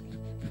 defaced it.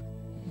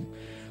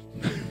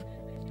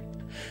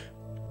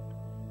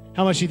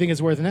 How much do you think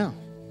it's worth now?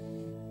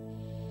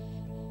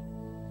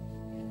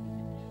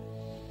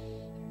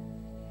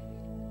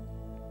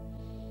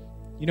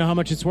 You know how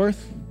much it's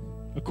worth?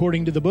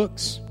 According to the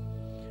books,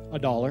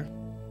 $1.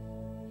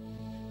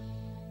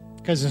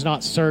 Because it's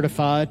not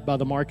certified by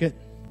the market.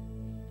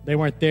 They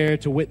weren't there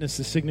to witness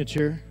the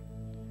signature.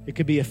 It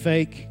could be a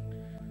fake.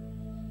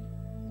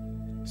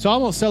 So I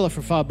won't sell it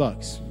for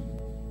 $5.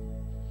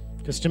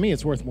 Because to me,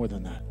 it's worth more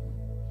than that.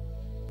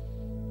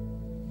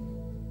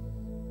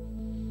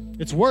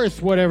 It's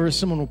worth whatever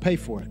someone will pay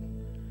for it.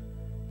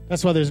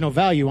 That's why there's no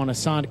value on a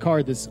signed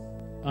card that's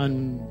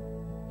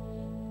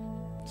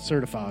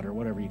uncertified or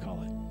whatever you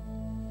call it.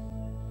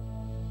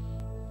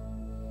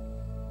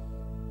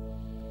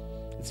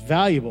 It's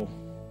valuable,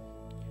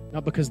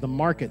 not because the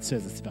market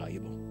says it's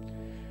valuable.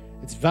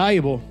 It's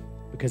valuable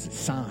because it's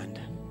signed.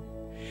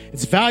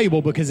 It's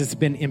valuable because it's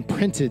been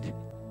imprinted.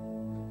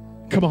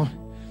 Come on.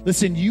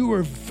 Listen, you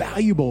are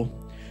valuable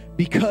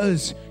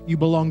because you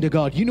belong to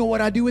God. You know what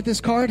I do with this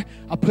card?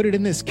 I put it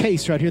in this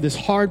case right here, this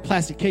hard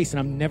plastic case, and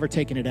I'm never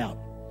taking it out.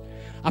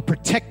 I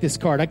protect this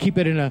card. I keep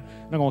it in I'm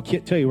not going to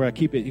tell you where I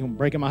keep it. You're going to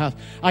break in my house.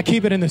 I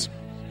keep it in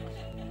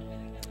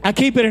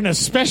a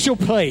special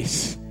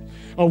place,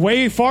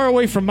 far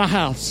away from my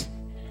house.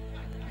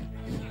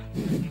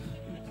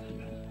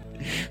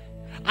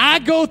 I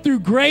go through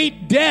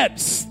great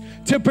depths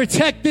to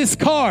protect this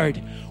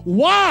card.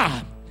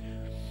 Why?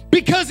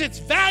 Because it's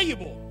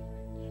valuable.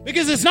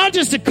 Because it's not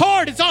just a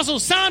card, it's also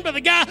signed by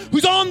the guy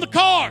who's on the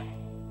card.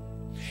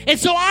 And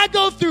so I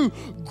go through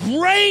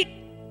great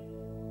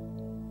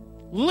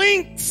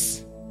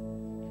lengths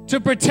to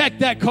protect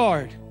that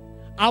card.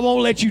 I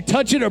won't let you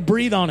touch it or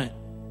breathe on it.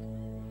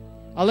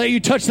 I'll let you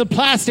touch the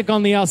plastic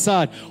on the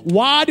outside.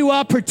 Why do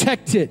I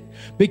protect it?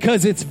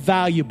 Because it's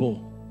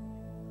valuable.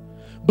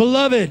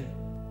 Beloved,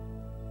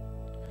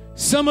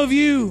 some of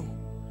you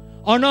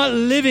are not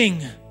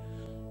living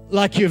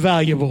like you're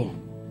valuable.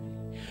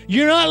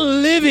 You're not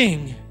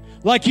living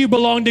like you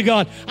belong to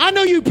God. I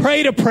know you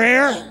prayed a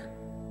prayer.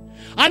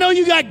 I know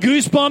you got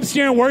goosebumps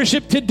during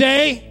worship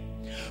today.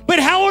 But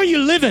how are you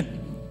living?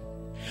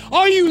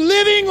 Are you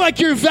living like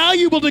you're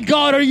valuable to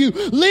God? Are you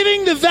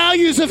living the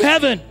values of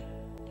heaven?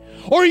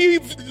 Or are you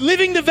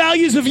living the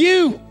values of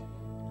you?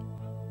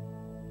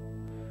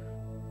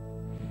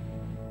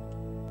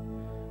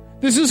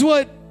 This is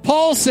what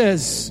Paul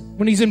says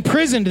when he's in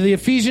prison to the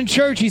Ephesian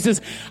church. He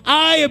says,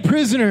 I, a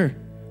prisoner,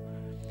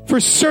 for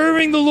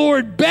serving the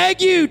Lord,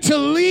 beg you to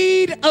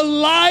lead a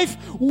life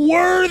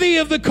worthy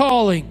of the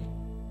calling.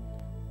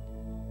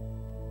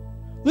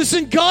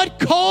 Listen, God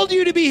called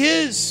you to be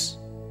His.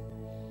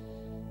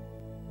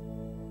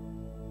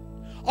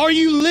 Are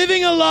you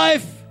living a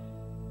life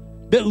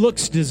that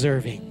looks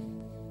deserving?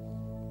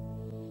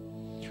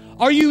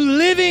 Are you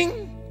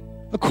living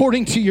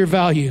according to your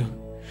value?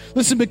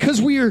 Listen,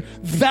 because we are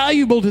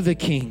valuable to the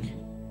King,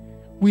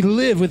 we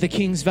live with the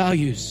King's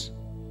values.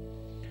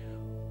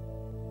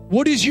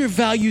 What does your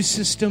value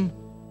system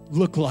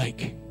look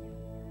like?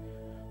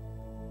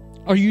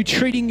 Are you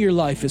treating your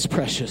life as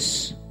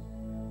precious?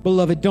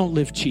 Beloved, don't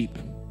live cheap.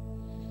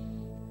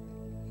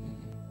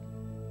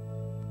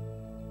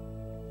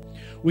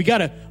 We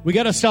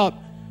gotta stop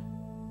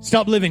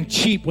living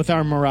cheap with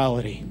our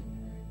morality,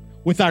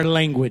 with our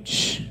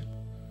language,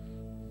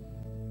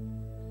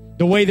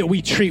 the way that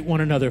we treat one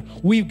another.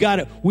 We've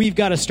got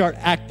to start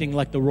acting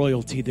like the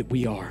royalty that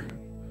we are.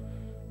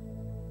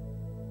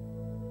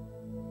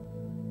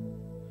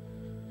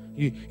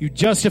 You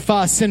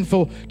justify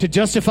sinful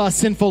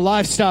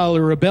lifestyle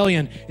or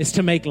rebellion is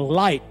to make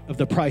light of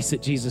the price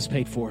that Jesus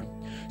paid for.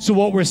 So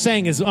what we're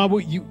saying is, I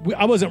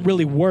wasn't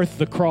really worth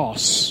the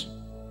cross.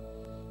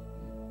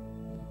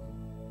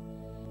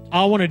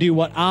 I want to do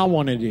what I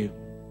want to do.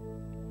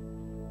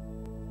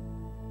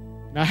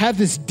 And I have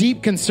this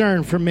deep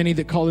concern for many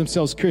that call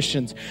themselves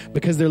Christians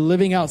because they're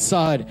living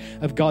outside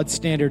of God's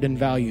standard and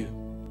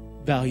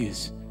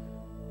values.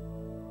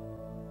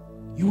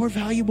 You are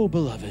valuable,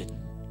 beloved.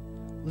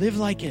 Live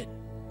like it.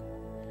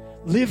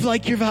 Live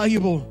like you're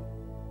valuable.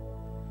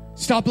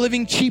 Stop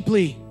living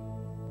cheaply.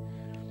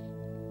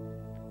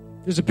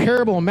 There's a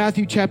parable in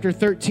Matthew chapter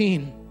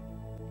 13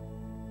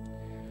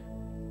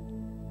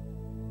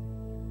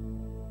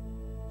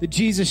 that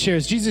Jesus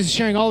shares. Jesus is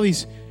sharing all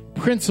these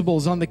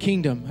principles on the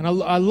kingdom. And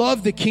I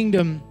love the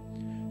kingdom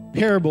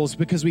parables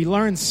because we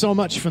learn so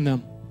much from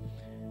them.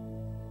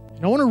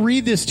 And I want to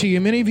read this to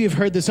you. Many of you have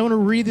heard this. I want to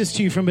read this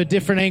to you from a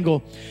different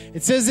angle.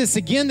 It says this,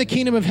 again, the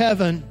kingdom of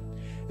heaven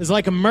is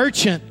like a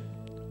merchant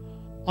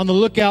on the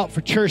lookout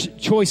for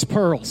choice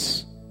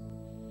pearls.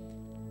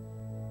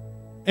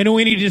 And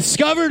when he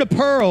discovered a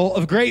pearl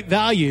of great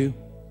value,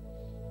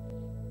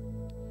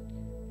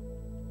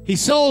 he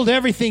sold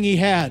everything he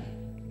had,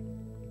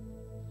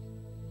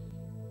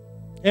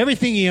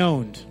 everything he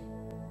owned,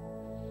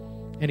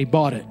 and he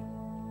bought it.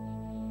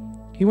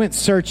 He went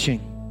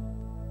searching.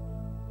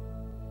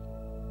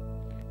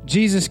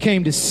 Jesus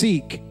came to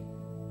seek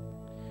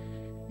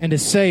and to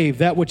save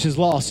that which is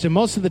lost. And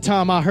most of the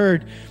time I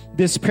heard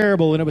this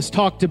parable and it was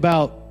talked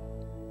about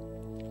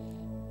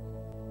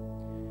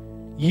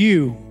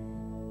you.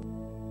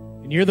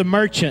 And you're the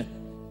merchant.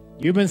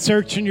 You've been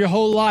searching your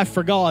whole life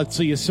for God,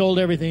 so you sold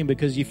everything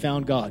because you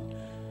found God.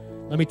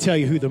 Let me tell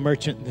you who the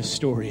merchant in this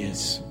story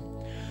is.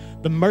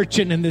 The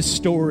merchant in this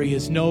story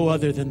is no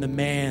other than the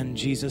man,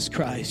 Jesus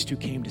Christ, who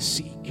came to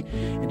seek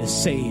and to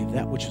save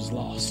that which was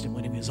lost. And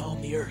when he was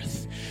on the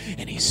earth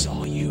and he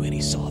saw you and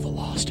he saw the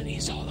lost and he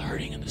saw the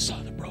hurting and he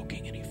saw the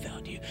broken and he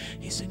found you,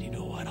 he said, you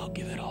know what? I'll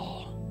give it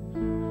all.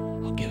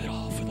 I'll give it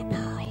all for the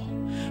pearl.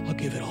 I'll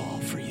give it all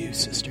for you,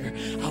 sister.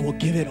 I will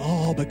give it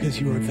all because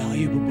you are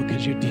valuable,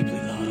 because you're deeply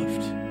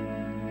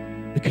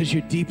loved. Because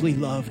you're deeply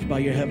loved by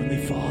your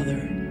Heavenly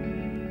Father.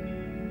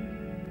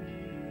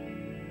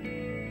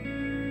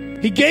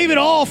 He gave it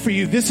all for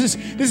you. This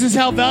is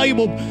how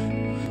valuable,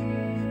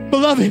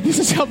 beloved, this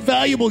is how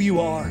valuable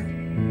you are.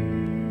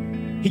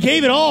 He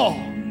gave it all.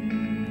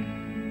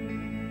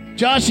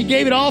 Josh, he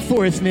gave it all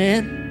for us,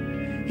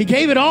 man. He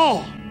gave it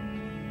all.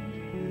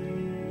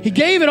 He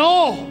gave it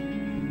all.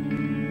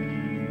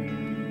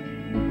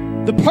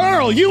 The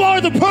pearl, you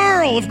are the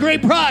pearl of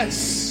great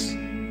price.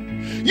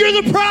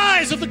 You're the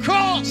prize of the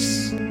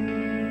cross. Will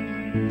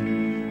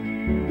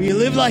you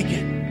live like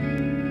it?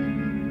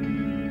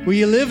 Will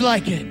you live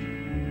like it?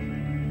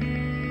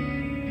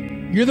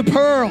 You're the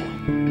pearl.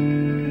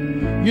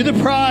 You're the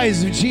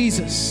prize of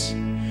Jesus.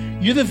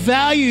 You're the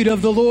valued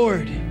of the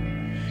Lord.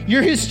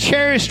 You're His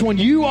cherished one.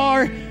 You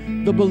are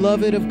the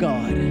beloved of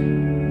God.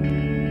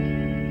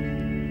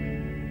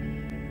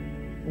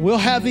 We'll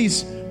have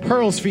these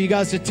pearls for you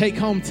guys to take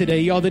home today,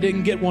 y'all that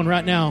didn't get one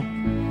right now.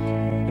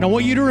 And I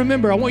want you to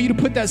remember, I want you to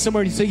put that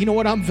somewhere and say, you know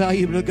what, I'm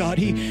valuable to God.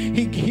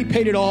 He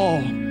paid it all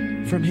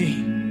for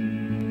me.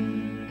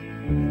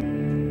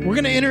 We're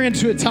going to enter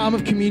into a time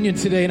of communion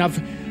today,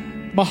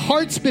 and my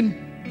heart's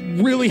been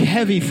really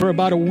heavy for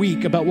about a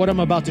week about what I'm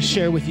about to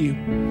share with you.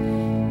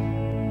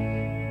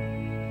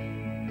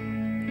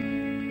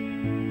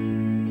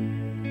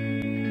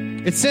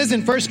 It says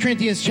in 1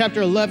 Corinthians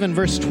chapter 11,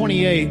 verse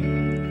 28,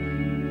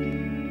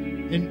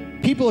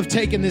 and people have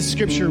taken this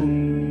scripture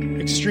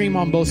extreme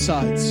on both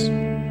sides.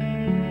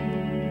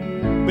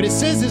 But it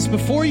says this,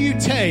 before you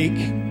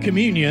take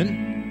communion,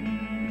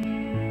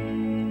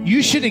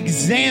 you should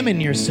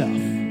examine yourself.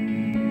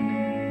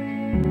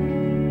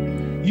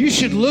 You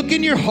should look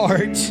in your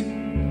heart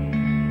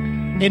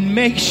and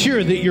make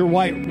sure that you're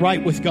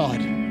right with God.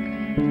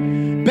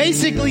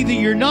 Basically, that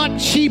you're not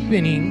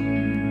cheapening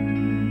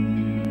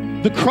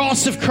the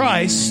cross of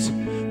Christ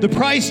The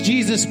price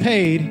Jesus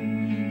paid,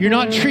 you're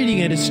not treating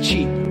it as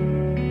cheap.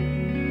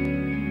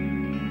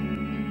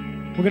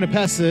 We're going to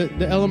pass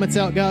the elements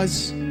out,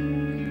 guys.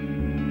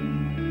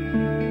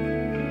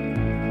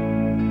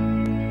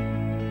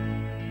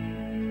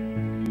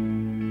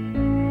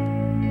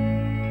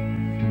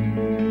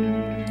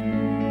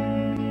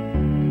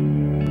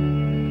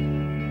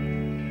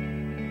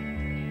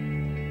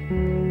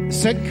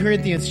 Second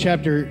Corinthians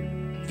chapter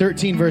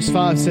 13, verse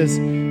 5 says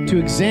to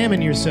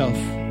examine yourself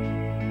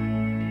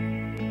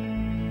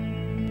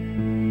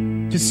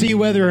to see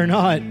whether or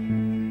not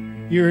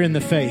you're in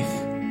the faith.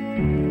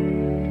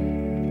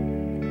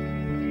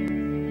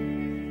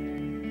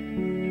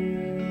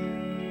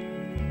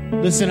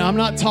 Listen, I'm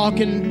not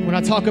talking, when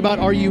I talk about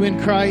are you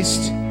in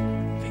Christ,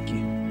 thank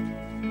you.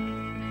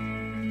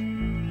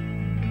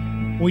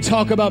 When we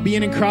talk about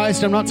being in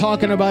Christ, I'm not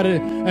talking about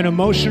an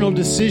emotional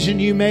decision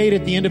you made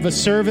at the end of a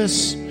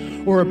service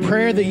or a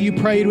prayer that you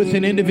prayed with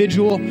an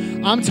individual.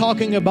 I'm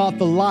talking about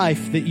the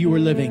life that you were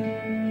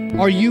living.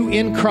 Are you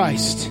in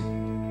Christ?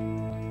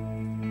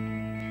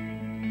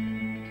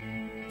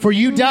 For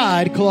you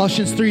died,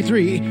 Colossians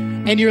 3:3,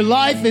 and your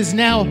life is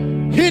now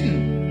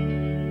hidden.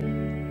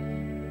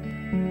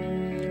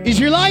 Is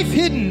your life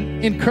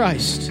hidden in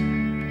Christ?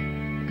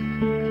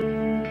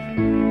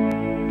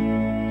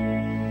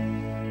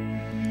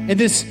 And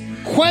this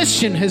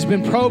question has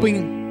been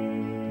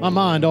probing my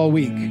mind all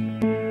week.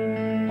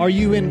 Are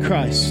you in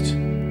Christ?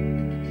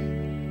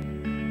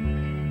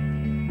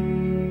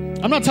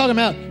 I'm not talking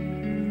about,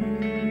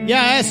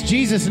 I asked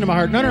Jesus into my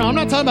heart. No. I'm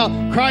not talking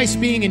about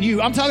Christ being in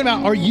you. I'm talking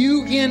about, are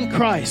you in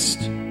Christ?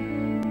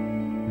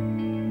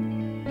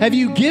 Have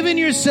you given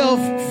yourself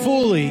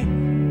fully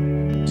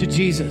to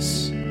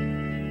Jesus? I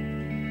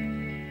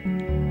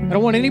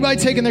don't want anybody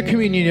taking their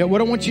communion yet.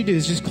 What I want you to do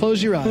is just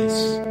close your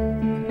eyes.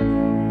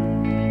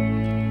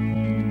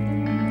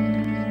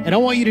 And I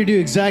want you to do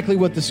exactly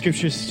what the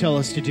scriptures tell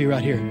us to do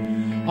right here.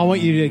 I want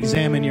you to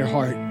examine your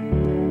heart.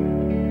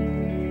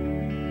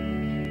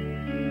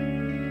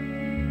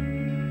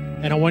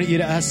 And I want you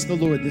to ask the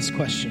Lord this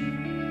question.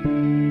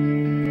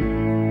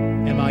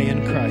 Am I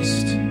in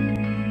Christ?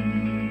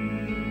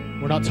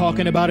 We're not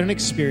talking about an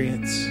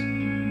experience,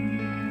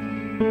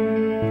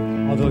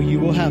 although you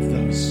will have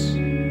those.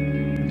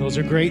 Those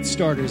are great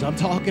starters. I'm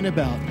talking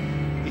about,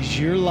 is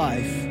your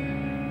life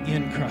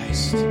in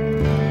Christ?